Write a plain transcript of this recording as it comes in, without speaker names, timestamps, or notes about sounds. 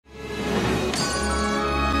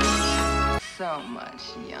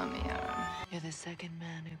You're the second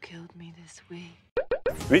man who killed me this week.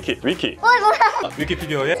 위키. 위키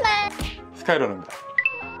피규어의 스카이러너입니다.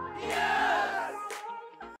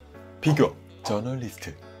 피규어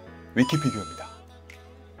저널리스트 위키 피규어입니다.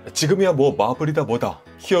 지금이야 뭐 마블이다 뭐다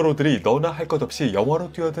히어로들이 너나 할 것 없이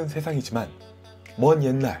영화로 뛰어든 세상이지만 먼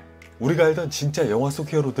옛날 우리가 알던 진짜 영화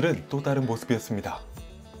속 히어로들은 또 다른 모습이었습니다.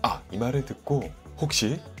 이 말을 듣고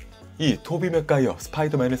혹시 이 토비 맥가이어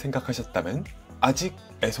스파이더맨을 생각하셨다면 아직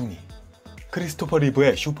애송이, 크리스토퍼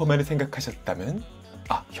리브의 슈퍼맨을 생각하셨다면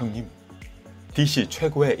형님, DC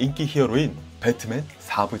최고의 인기 히어로인 배트맨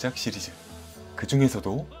 4부작 시리즈, 그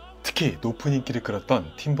중에서도 특히 높은 인기를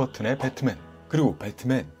끌었던 팀 버튼의 배트맨, 그리고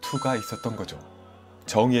배트맨 2가 있었던 거죠.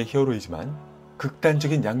 정의의 히어로이지만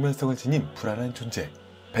극단적인 양면성을 지닌 불안한 존재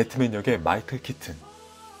배트맨 역의 마이클 키튼,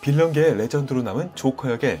 빌런계의 레전드로 남은 조커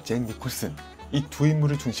역의 잭 니콜슨, 이 두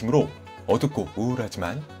인물을 중심으로 어둡고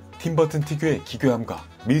우울하지만 팀 버튼 특유의 기괴함과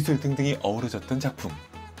미술 등등이 어우러졌던 작품,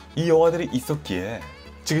 이 영화들이 있었기에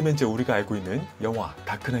지금 현재 우리가 알고 있는 영화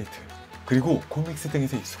다크나이트, 그리고 코믹스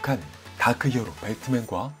등에서 익숙한 다크 히어로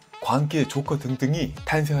배트맨과 광기의 조커 등등이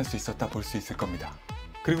탄생할 수 있었다 볼 수 있을 겁니다.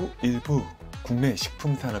 그리고 일부 국내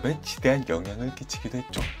식품 산업에 지대한 영향을 끼치기도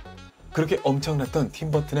했죠. 그렇게 엄청났던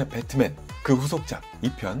팀 버튼의 배트맨, 그 후속작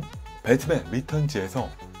 2편 배트맨 리턴즈에서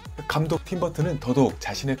감독 팀 버튼은 더더욱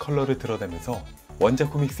자신의 컬러를 드러내면서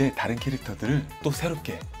원작 코믹스의 다른 캐릭터들을 또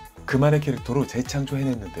새롭게 그만의 캐릭터로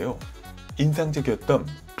재창조해냈는데요. 인상적이었던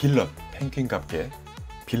빌런 펭귄과 함께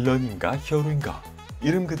빌런인가 히어로인가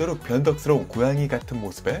이름 그대로 변덕스러운 고양이 같은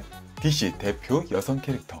모습의 DC 대표 여성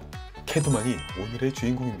캐릭터 캐트우먼이 오늘의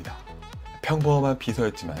주인공입니다. 평범한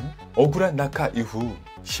비서였지만 억울한 낙하 이후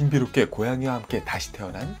신비롭게 고양이와 함께 다시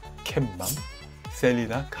태어난 캣맘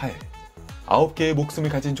셀리나 카엘, 9개의 목숨을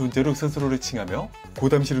가진 존재로 스스로를 칭하며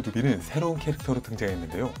고담시를 누비는 새로운 캐릭터로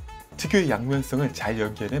등장했는데요. 특유의 양면성을 잘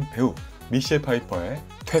연기해낸 배우 미셸 파이퍼의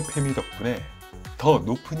퇴폐미 덕분에 더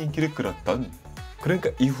높은 인기를 끌었던, 그러니까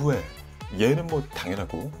이후에 얘는 뭐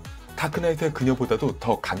당연하고 다크나이트의 그녀보다도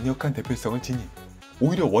더 강력한 대표성을 지닌,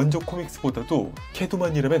 오히려 원조 코믹스보다도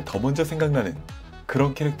캐트우먼이라면 더 먼저 생각나는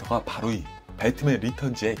그런 캐릭터가 바로 이 배트맨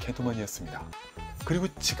리턴즈의 캐트우먼이었습니다. 그리고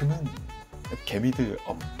지금은 개미들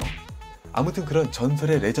엄청, 아무튼 그런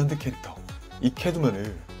전설의 레전드 캐릭터 이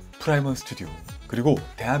캐트우먼을 프라이먼 스튜디오, 그리고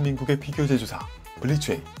대한민국의 피규어 제조사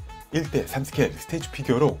블리츠웨이 1대 3스케일 스테이지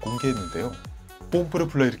피규어로 공개했는데요. 뽐뿌를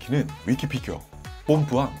불러일으키는 위키 피규어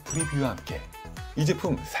뽐뿌왕 프리뷰와 함께 이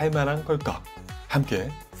제품 살만한 걸까? 함께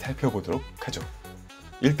살펴보도록 하죠.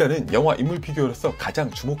 일단은 영화 인물 피규어로서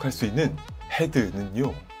가장 주목할 수 있는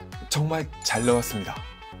헤드는요, 정말 잘 나왔습니다.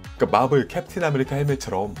 그러니까 마블 캡틴 아메리카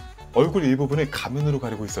헬멧처럼 얼굴 일부분을 가면으로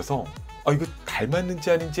가리고 있어서 이거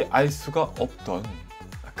닮았는지 아닌지 알 수가 없던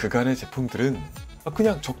그간의 제품들은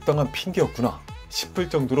그냥 적당한 핑계였구나 싶을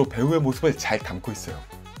정도로 배우의 모습을 잘 담고 있어요.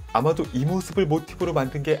 아마도 이 모습을 모티브로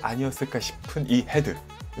만든 게 아니었을까 싶은 이 헤드,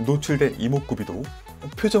 노출된 이목구비도,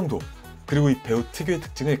 표정도, 그리고 이 배우 특유의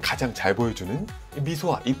특징을 가장 잘 보여주는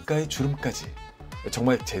미소와 입가의 주름까지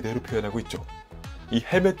정말 제대로 표현하고 있죠. 이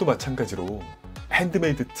헬멧도 마찬가지로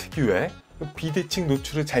핸드메이드 특유의 비대칭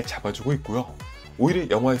노출을 잘 잡아주고 있고요. 오히려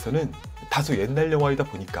영화에서는 다소 옛날 영화이다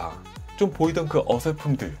보니까 좀 보이던 그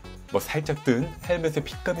어설픔들, 살짝 든 헬멧의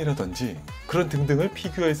핏감이라든지 그런 등등을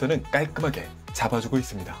피규어에서는 깔끔하게 잡아주고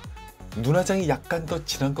있습니다. 눈화장이 약간 더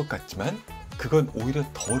진한 것 같지만 그건 오히려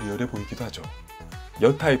더 리얼해 보이기도 하죠.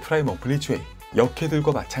 여타의 프라이머 블리츠웨이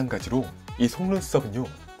역캐들과 마찬가지로 이 속눈썹은요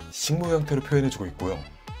식모 형태로 표현해주고 있고요.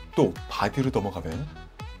 또 바디로 넘어가면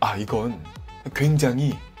이건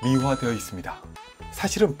굉장히 미화되어 있습니다.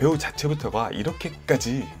 사실은 배우 자체부터가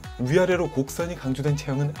이렇게까지 위아래로 곡선이 강조된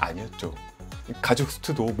체형은 아니었죠. 가죽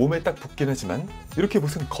수트도 몸에 딱 붙긴 하지만 이렇게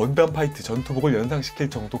무슨 건담 파이트 전투복을 연상시킬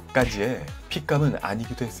정도까지의 핏감은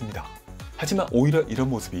아니기도 했습니다. 하지만 오히려 이런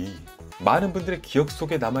모습이 많은 분들의 기억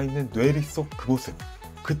속에 남아있는 뇌리 속 그 모습,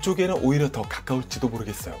 그쪽에는 오히려 더 가까울지도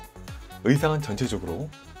모르겠어요. 의상은 전체적으로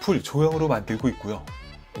풀 조형으로 만들고 있고요.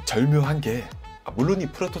 절묘한 게 물론 이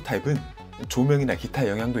프로토타입은 조명이나 기타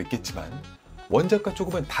영향도 있겠지만 원작과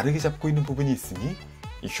조금은 다르게 잡고 있는 부분이 있으니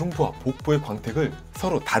이 흉부와 복부의 광택을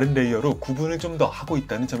서로 다른 레이어로 구분을 좀 더 하고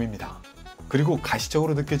있다는 점입니다. 그리고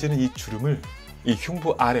가시적으로 느껴지는 이 주름을 이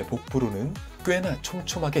흉부 아래 복부로는 꽤나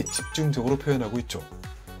촘촘하게 집중적으로 표현하고 있죠.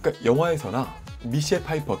 그러니까 영화에서나 미셸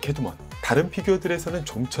파이퍼 캐트우먼, 다른 피규어들에서는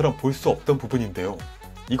좀처럼 볼 수 없던 부분인데요.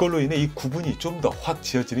 이걸로 인해 이 구분이 좀 더 확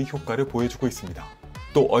지어지는 효과를 보여주고 있습니다.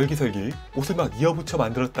 또 얼기설기 옷을 막 이어붙여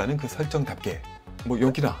만들었다는 그 설정답게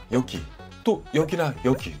여기나 여기, 또 여기나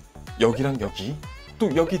여기, 여기랑 여기,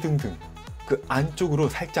 또 여기 등등 그 안쪽으로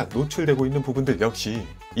살짝 노출되고 있는 부분들 역시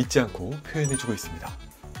잊지 않고 표현해주고 있습니다.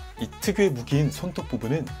 이 특유의 무기인 손톱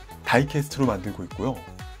부분은 다이캐스트로 만들고 있고요.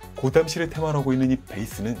 고담시를 테마로 하고 있는 이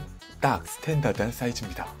베이스는 딱 스탠다드한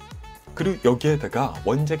사이즈입니다. 그리고 여기에다가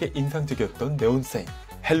원작의 인상적이었던 네온 사인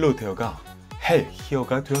헬로 데어가 헬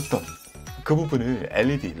히어가 되었던 그 부분을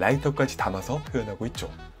LED 라이터까지 담아서 표현하고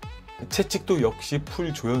있죠. 채찍도 역시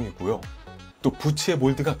풀 조형이고요. 또 부츠의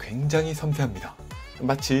몰드가 굉장히 섬세합니다.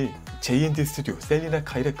 마치 J&D 스튜디오 셀리나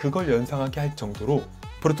카일의 그걸 연상하게 할 정도로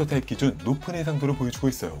프로토타입 기준 높은 해상도를 보여주고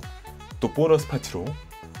있어요. 또 보너스 파츠로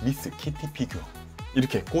미스 키티 피규어,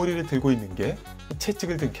 이렇게 꼬리를 들고 있는 게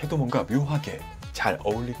채찍을 든 캐트우먼과 묘하게 잘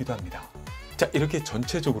어울리기도 합니다. 자, 이렇게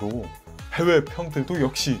전체적으로 해외 평들도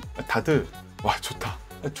역시 다들 와 좋다,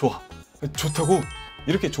 좋아, 좋다고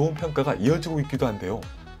이렇게 좋은 평가가 이어지고 있기도 한데요.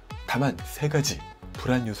 다만 세 가지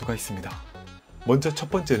불안 요소가 있습니다. 먼저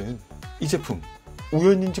첫 번째는 이 제품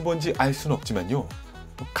우연인지 뭔지 알 수는 없지만요,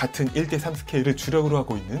 같은 1:3 스케일을 주력으로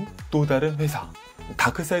하고 있는 또 다른 회사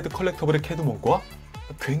다크사이드 컬렉터블의 캐트우먼과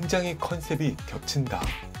굉장히 컨셉이 겹친다.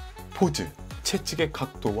 포즈, 채찍의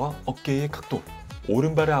각도와 어깨의 각도,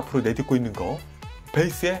 오른발을 앞으로 내딛고 있는 거,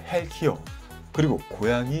 베이스의 헬 히어, 그리고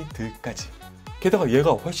고양이들까지. 게다가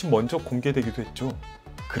얘가 훨씬 먼저 공개되기도 했죠.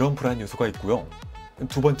 그런 불안 요소가 있고요.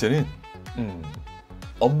 두 번째는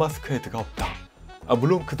언마스크 헤드가 없다.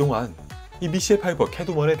 물론 그동안 이 미셸 파이버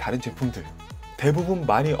캐트우먼의 다른 제품들 대부분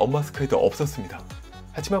많이 언마스크 헤드 없었습니다.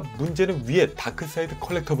 하지만 문제는 위에 다크사이드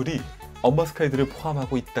컬렉터블이 언마스크 헤드를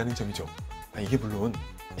포함하고 있다는 점이죠. 이게 물론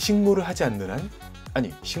식물을 하지 않는 한,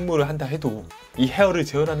 아니 식물을 한다 해도 이 헤어를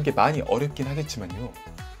재현하는 게 많이 어렵긴 하겠지만요,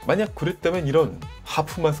 만약 그랬다면 이런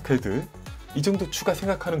하프 마스크 헤드 이 정도 추가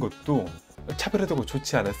생각하는 것도 차별화되고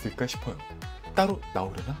좋지 않았을까 싶어요. 따로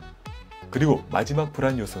나오려나? 그리고 마지막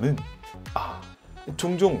불안 요소는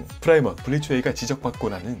종종 프라이머 블리츠웨이가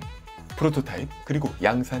지적받곤 하는 프로토타입 그리고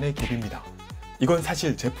양산의 갭입니다. 이건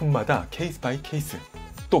사실 제품마다 케이스 바이 케이스,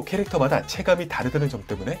 또 캐릭터마다 체감이 다르다는 점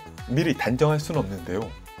때문에 미리 단정할 수는 없는데요.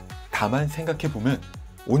 다만 생각해보면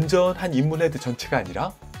온전한 인물 헤드 전체가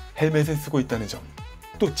아니라 헬멧을 쓰고 있다는 점,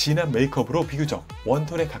 또 진한 메이크업으로 비교적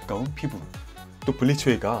원톤에 가까운 피부, 또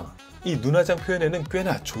블리츠웨이가 이 눈화장 표현에는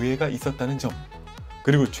꽤나 조예가 있었다는 점,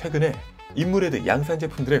 그리고 최근에 인물 헤드 양산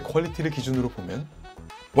제품들의 퀄리티를 기준으로 보면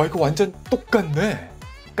와 이거 완전 똑같네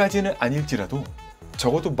까지는 아닐지라도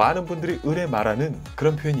적어도 많은 분들이 은혜 말하는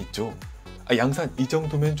그런 표현이 있죠. 양산 이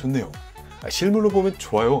정도면 좋네요, 실물로 보면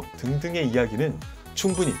좋아요 등등의 이야기는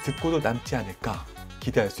충분히 듣고도 남지 않을까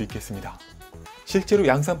기대할 수 있겠습니다. 실제로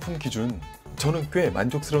양산품 기준 저는 꽤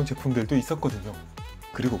만족스러운 제품들도 있었거든요.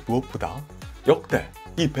 그리고 무엇보다 역대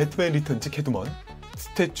이 배트맨 리턴즈 캐트우먼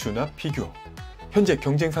스태츄나 피규어, 현재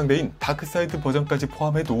경쟁 상대인 다크사이드 버전까지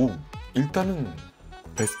포함해도 일단은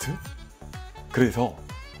베스트? 그래서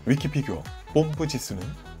위키피규어 뽐뿌 지수는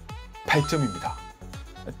 8점입니다.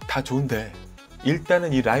 다 좋은데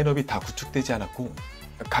일단은 이 라인업이 다 구축되지 않았고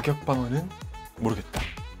가격 방어는 모르겠다.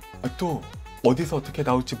 또 어디서 어떻게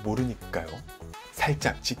나올지 모르니까요.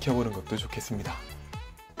 살짝 지켜보는 것도 좋겠습니다.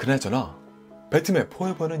 그나저나 배트맨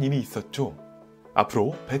포에버는 이미 있었죠.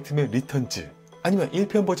 앞으로 배트맨 리턴즈 아니면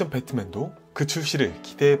 1편 버전 배트맨도 그 출시를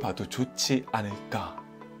기대해봐도 좋지 않을까.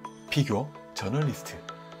 피규어 저널리스트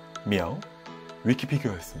미야오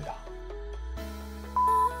위키피규어였습니다.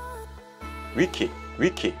 위키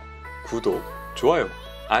구독, 좋아요,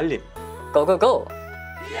 알림 고고고!